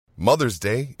Mother's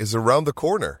Day is around the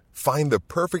corner. Find the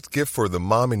perfect gift for the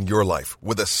mom in your life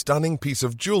with a stunning piece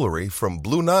of jewelry from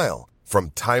Blue Nile.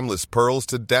 From timeless pearls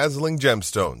to dazzling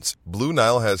gemstones, Blue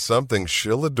Nile has something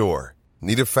she'll adore.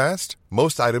 Need it fast?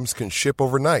 Most items can ship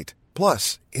overnight.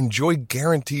 Plus, enjoy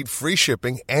guaranteed free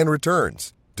shipping and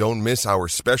returns. Don't miss our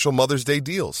special Mother's Day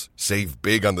deals. Save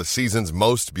big on the season's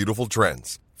most beautiful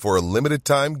trends. For a limited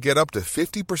time, get up to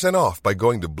 50% off by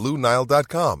going to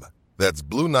BlueNile.com. That's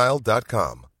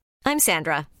BlueNile.com. I'm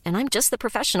Sandra, and I'm just the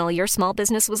professional your small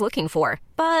business was looking for.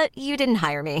 But you didn't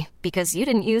hire me because you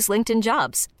didn't use LinkedIn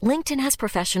Jobs. LinkedIn has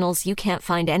professionals you can't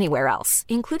find anywhere else,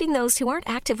 including those who aren't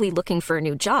actively looking for a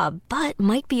new job, but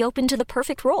might be open to the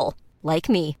perfect role, like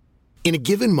me. In a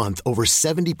given month, over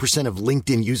 70% of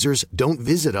LinkedIn users don't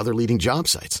visit other leading job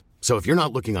sites. So if you're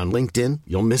not looking on LinkedIn,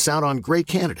 you'll miss out on great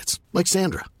candidates like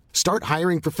Sandra. Start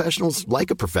hiring professionals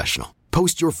like a professional.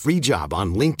 Post your free job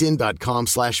on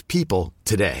linkedin.com/people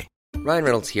today. Ryan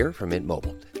Reynolds here from Mint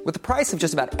Mobile. With the price of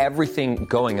just about everything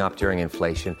going up during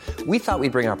inflation, we thought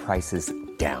we'd bring our prices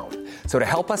down. So to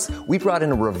help us, we brought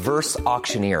in a reverse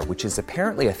auctioneer, which is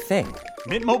apparently a thing.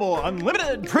 Mint Mobile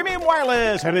Unlimited Premium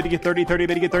Wireless. How to get 30, 30,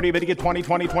 how to get 30, how to get 20,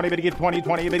 20, 20, how to get 20,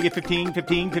 20, how to get 15,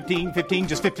 15, 15, 15,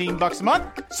 just $15 a month?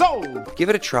 Sold! Give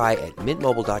it a try at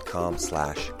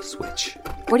mintmobile.com/switch.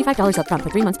 $45 up front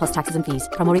for 3 months plus taxes and fees.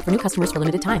 Promo rate for new customers for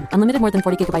limited time. Unlimited more than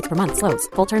 40 gigabytes per month. Slows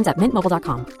full terms at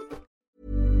mintmobile.com.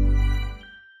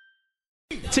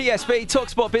 TSB, Talk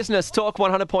Sport Business, Talk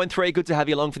 100.3. Good to have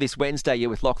you along for this Wednesday. You're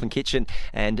with Lachlan Kitchen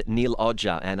and Neil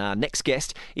Odger. And our next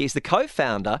guest is the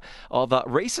co-founder of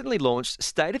recently launched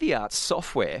state-of-the-art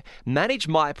software, Manage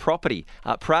My Property.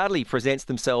 Proudly presents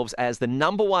themselves as the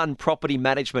 #1 property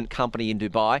management company in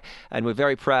Dubai. And we're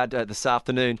very proud this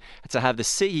afternoon to have the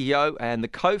CEO and the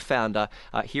co-founder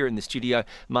here in the studio,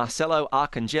 Marcello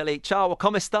Arcangeli. Ciao,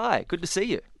 come stai? Good to see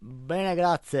you. Bene,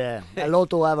 grazie. Hello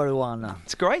to everyone.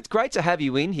 It's great to have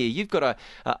you in here. You've got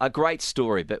a great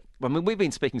story, but I mean, we've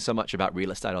been speaking so much about real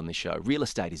estate on this show. Real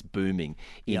estate is booming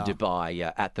in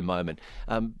Dubai at the moment.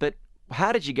 But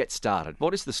how did you get started?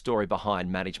 What is the story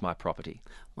behind Manage My Property?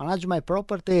 Manage My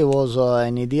Property was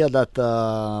an idea that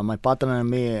my partner and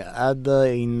me had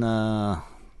in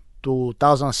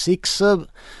 2006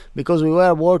 because we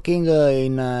were working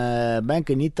in a bank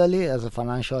in Italy as a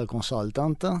financial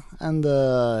consultant, and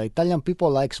Italian people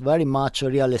likes very much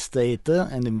real estate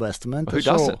and investment. Who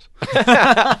doesn't?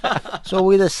 So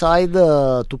we decided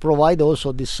to provide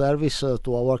also this service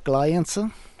to our clients,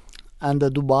 and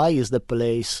Dubai is the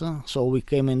place. So we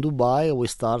came in Dubai, we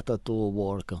started to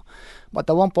work. But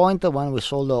at one point when we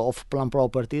sold off-plan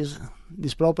properties,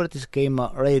 these properties came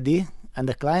ready, and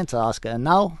the clients asked, and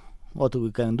now what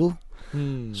we can do?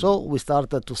 So we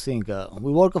started to think,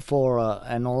 we work for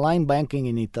an online banking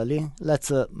in Italy,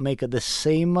 let's make the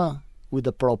same with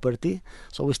the property.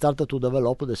 So we started to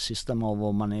develop the system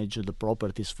of manage the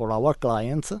properties for our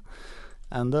clients,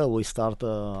 and we start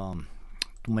to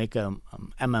make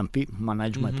MMP,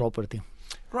 Manage My Property.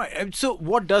 Right. And so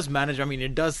what does manage? I mean,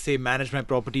 it does say Manage My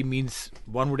Property means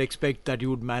one would expect that you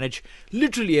would manage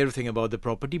literally everything about the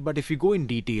property. But if you go in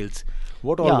details,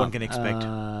 what all one can expect?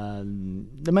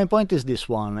 The main point is this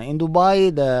one. In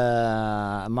Dubai,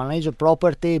 the manage a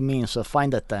property means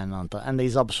find a tenant, and there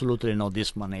is absolutely no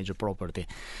this manage a property.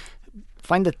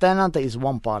 Find a tenant is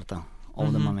one part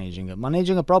of the managing.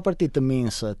 Managing a property, it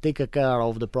means take care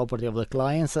of the property of the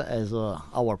clients as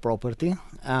our property,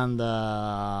 and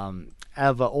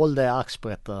have all the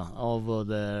aspect of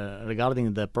the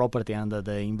regarding the property and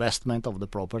the investment of the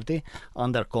property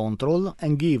under control,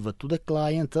 and give to the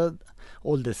client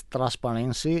all the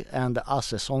transparency and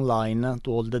access online to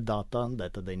all the data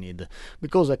that they need.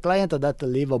 Because a client that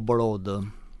live abroad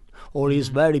or is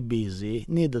very busy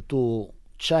need to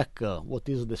check what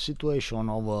is the situation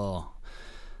of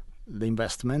the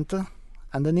investment,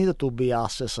 and they need to be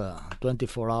accessed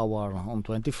 24 hours on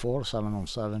 24, 7 on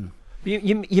 7.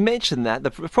 You mentioned that the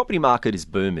property market is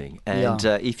booming, and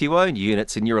if you own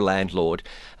units and you're a landlord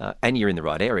and you're in the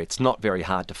right area, it's not very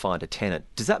hard to find a tenant.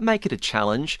 Does that make it a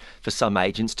challenge for some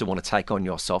agents to want to take on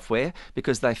your software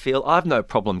because they feel, I've no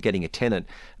problem getting a tenant,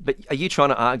 but are you trying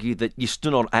to argue that you're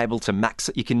still not able to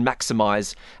you can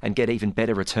maximise and get even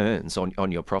better returns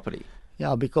on your property?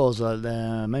 Yeah, because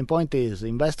the main point is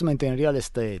investment in real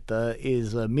estate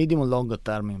is a medium-long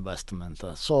term investment.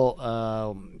 So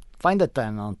find a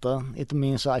tenant. It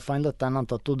means I find a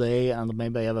tenant today, and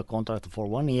maybe I have a contract for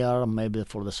 1 year, maybe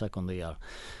for the second year.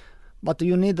 But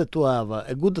you need to have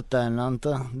a good tenant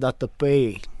that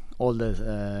pay all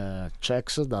the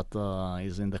checks that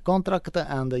is in the contract,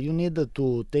 and you need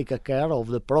to take care of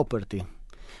the property.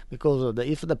 Because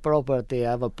if the property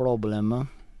have a problem,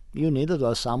 You need to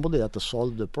have somebody that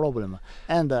solve the problem.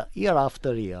 And year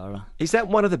after year. Is that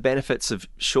one of the benefits of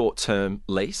short-term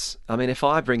lease? I mean, if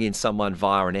I bring in someone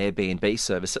via an Airbnb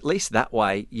service, at least that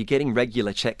way you're getting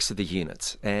regular checks of the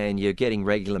units and you're getting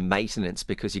regular maintenance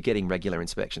because you're getting regular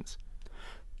inspections.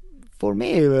 For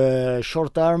me,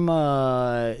 short term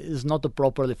is not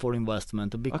properly for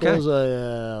investment because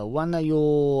when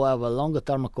you have a long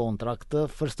term contract,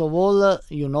 first of all,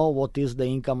 you know what is the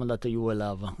income that you will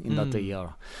have in that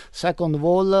year. Second of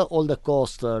all the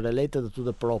costs related to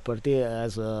the property,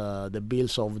 as the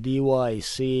bills of DIWA,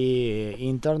 IC,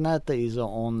 internet, is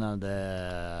on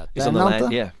the tenant. It's on the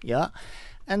land, yeah.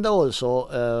 And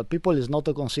also, people is not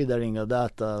considering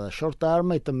that short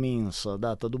term. It means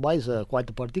that Dubai is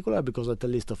quite particular because at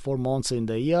least 4 months in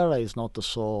the year is not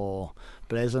so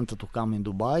pleasant to come in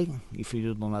Dubai if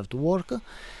you don't have to work.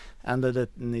 And that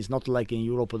it's not like in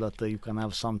Europe that you can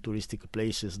have some touristic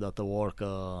places that work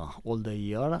all the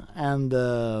year. And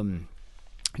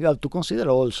you have to consider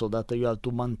also that you have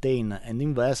to maintain and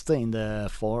invest in the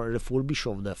refurbish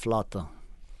of the flat,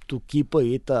 to keep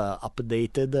it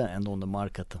updated and on the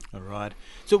market. All right.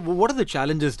 So what are the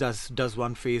challenges does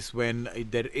one face when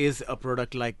there is a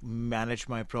product like Manage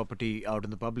My Property out in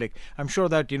the public? I'm sure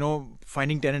that,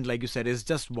 finding tenant, like you said, is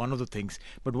just one of the things.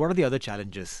 But what are the other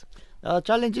challenges?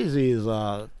 Challenges is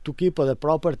to keep the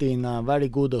property in a very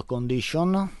good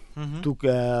condition,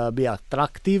 to be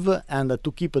attractive, and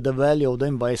to keep the value of the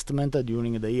investment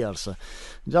during the years.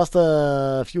 Just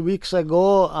a few weeks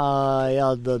ago, I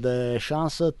had the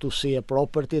chance to see a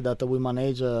property that we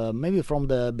manage maybe from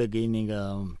the beginning,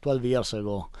 12 years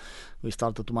ago. We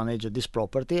started to manage this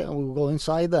property. We go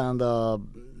inside, and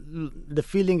the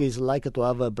feeling is like to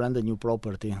have a brand new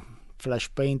property. Flash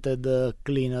painted,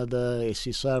 cleaned,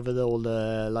 AC served, all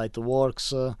the light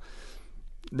works,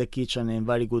 the kitchen in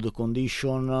very good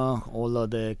condition, all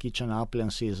of the kitchen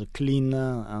appliances clean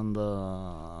and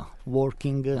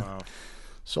working. Wow.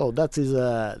 So that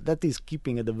is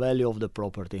keeping the value of the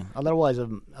property. Otherwise, a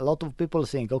lot of people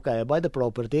think, okay, I buy the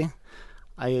property,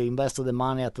 I invest the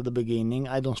money at the beginning,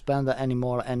 I don't spend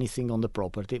anymore anything on the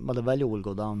property, but the value will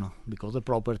go down because the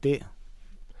property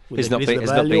It's not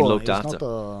being looked after. It's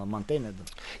not maintained.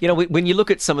 When you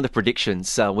look at some of the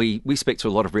predictions, we speak to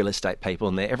a lot of real estate people,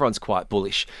 and everyone's quite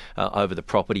bullish over the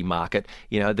property market.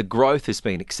 The growth has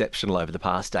been exceptional over the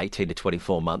past 18 to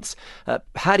 24 months.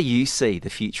 How do you see the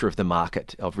future of the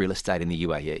market of real estate in the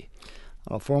UAE?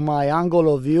 From my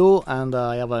angle of view, and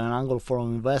I have an angle for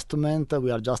investment, we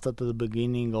are just at the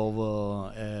beginning of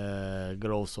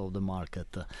growth of the market.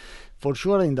 For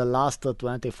sure, in the last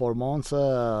 24 months,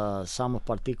 some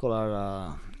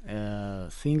particular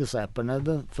things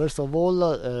happened. First of all,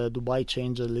 Dubai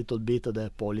changed a little bit the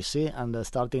policy and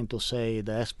starting to say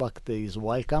the expat is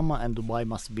welcome and Dubai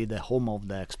must be the home of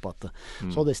the expat.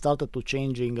 So they started to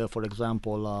changing, for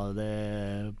example,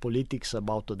 the politics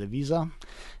about the visa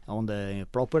on the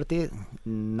property.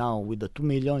 Now with the 2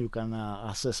 million you can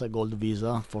access a gold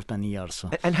visa for 10 years.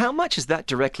 And how much has that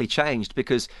directly changed?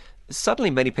 Because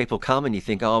suddenly many people come and you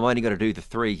think, I'm only going to do the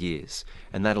 3 years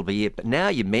and that'll be it. But now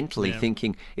you're mentally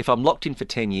thinking, if I'm locked in for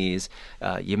 10 years,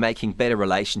 you're making better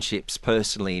relationships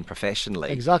personally and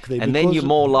professionally. Exactly. And then you're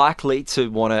more likely to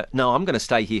want to, no, I'm going to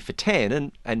stay here for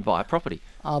 10 and buy a property.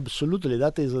 Absolutely,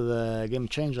 that is the game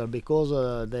changer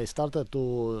because they started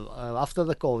to, after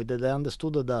the COVID, they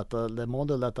understood that the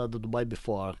model that had Dubai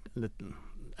before,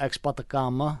 expat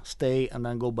come, stay, and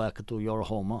then go back to your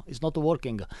home, is not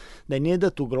working. They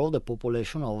needed to grow the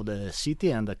population of the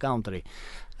city and the country.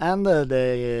 And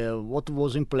what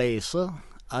was in place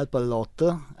helped a lot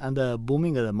and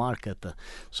booming the market.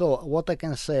 So what I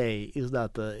can say is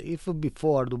that if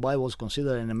before Dubai was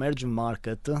considered an emerging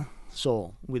market,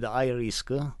 so with a high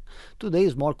risk, today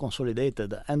is more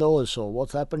consolidated. And also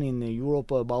what's happening in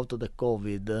Europe about the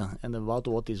COVID and about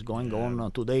what is going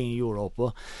on today in Europe,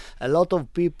 a lot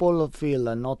of people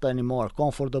feel not anymore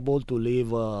comfortable to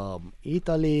leave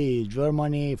Italy,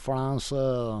 Germany, France,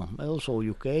 also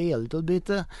UK a little bit,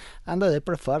 and they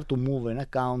prefer to move in a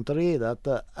country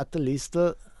that at least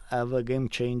have a game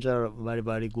changer very,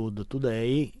 very good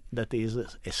today, that is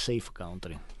a safe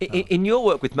country. In your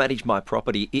work with Manage My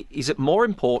Property, is it more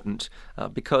important,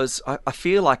 because I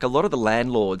feel like a lot of the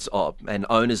landlords and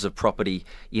owners of property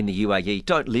in the UAE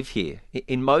don't live here.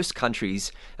 In most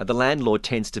countries, the landlord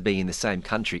tends to be in the same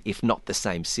country, if not the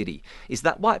same city. Is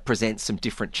that why it presents some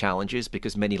different challenges,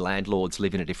 because many landlords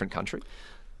live in a different country?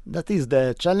 That is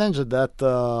the challenge that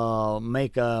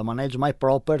make manage my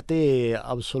property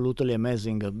absolutely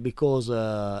amazing, because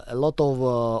a lot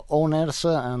of owners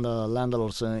and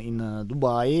landlords in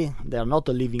Dubai, they are not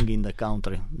living in the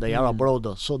country, they are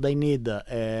abroad, so they need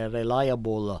a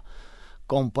reliable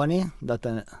company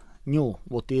that knew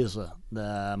what is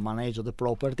the manage of the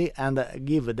property and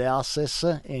give the access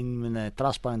in a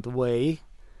transparent way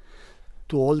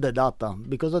to all the data,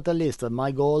 because at least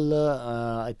my goal,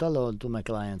 I tell to my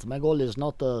clients, my goal is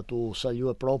not to sell you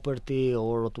a property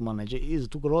or to manage it, is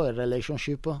to grow a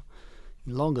relationship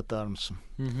in longer terms.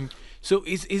 So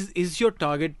is your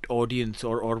target audience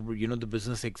or the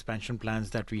business expansion plans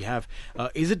that we have,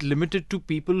 is it limited to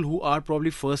people who are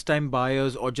probably first time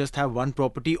buyers or just have one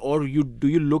property, or do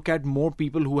you look at more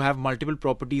people who have multiple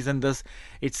properties, and thus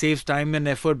it saves time and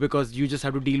effort because you just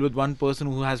have to deal with one person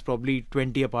who has probably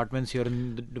 20 apartments here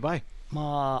in Dubai?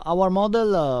 Our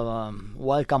model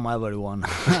welcome everyone.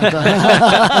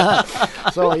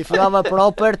 So if you have a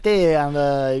property and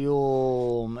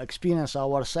you experience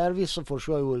our service, for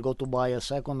sure you will go to buy a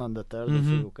second and the third if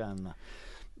you can.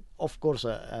 Of course,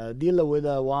 deal with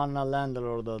one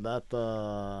landlord that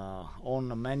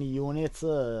own many units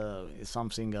is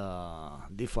something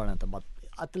different, but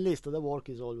at least the work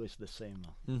is always the same.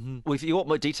 Well, if you want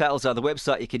more details, the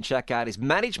website you can check out is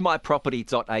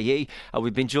managemyproperty.ae.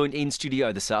 We've been joined in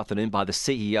studio this afternoon by the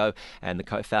CEO and the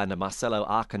co-founder, Marcello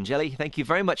Arcangeli. Thank you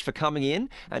very much for coming in,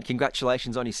 and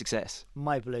congratulations on your success.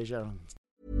 My pleasure.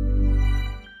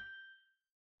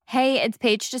 Hey, it's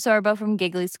Paige DeSorbo from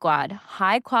Giggly Squad.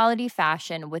 High quality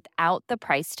fashion without the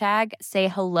price tag. Say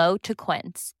hello to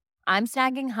Quince. I'm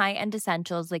snagging high-end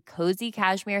essentials like cozy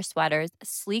cashmere sweaters,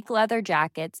 sleek leather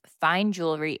jackets, fine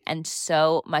jewelry, and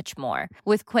so much more.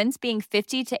 With Quince being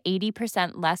 50 to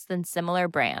 80% less than similar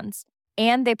brands.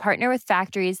 And they partner with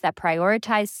factories that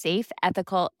prioritize safe,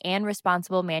 ethical, and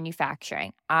responsible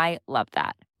manufacturing. I love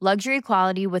that. Luxury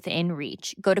quality within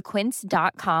reach. Go to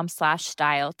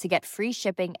quince.com/style to get free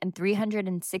shipping and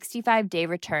 365-day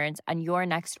returns on your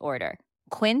next order.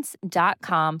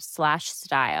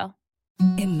 Quince.com/style.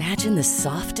 Imagine the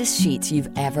softest sheets you've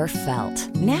ever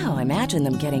felt. Now imagine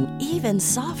them getting even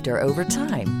softer over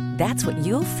time. That's what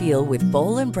you'll feel with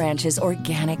Boll & Branch's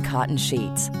organic cotton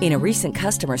sheets. In a recent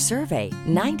customer survey,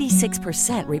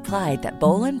 96% replied that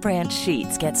Boll & Branch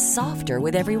sheets get softer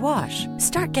with every wash.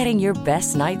 Start getting your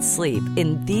best night's sleep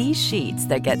in these sheets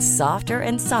that get softer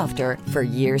and softer for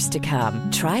years to come.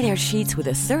 Try their sheets with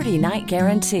a 30-night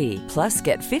guarantee. Plus,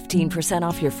 get 15%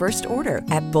 off your first order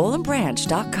at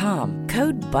bollandbranch.com.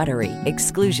 Code BUTTERY.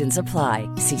 Exclusions apply.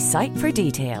 See site for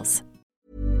details.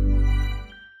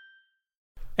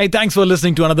 Hey, thanks for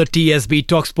listening to another TSB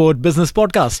TalkSport Business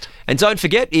Podcast. And don't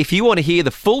forget, if you want to hear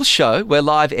the full show, we're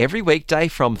live every weekday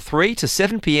from 3 to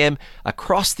 7 p.m.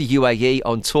 across the UAE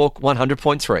on Talk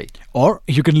 100.3. Or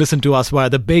you can listen to us via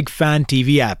the Big Fan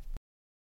TV app.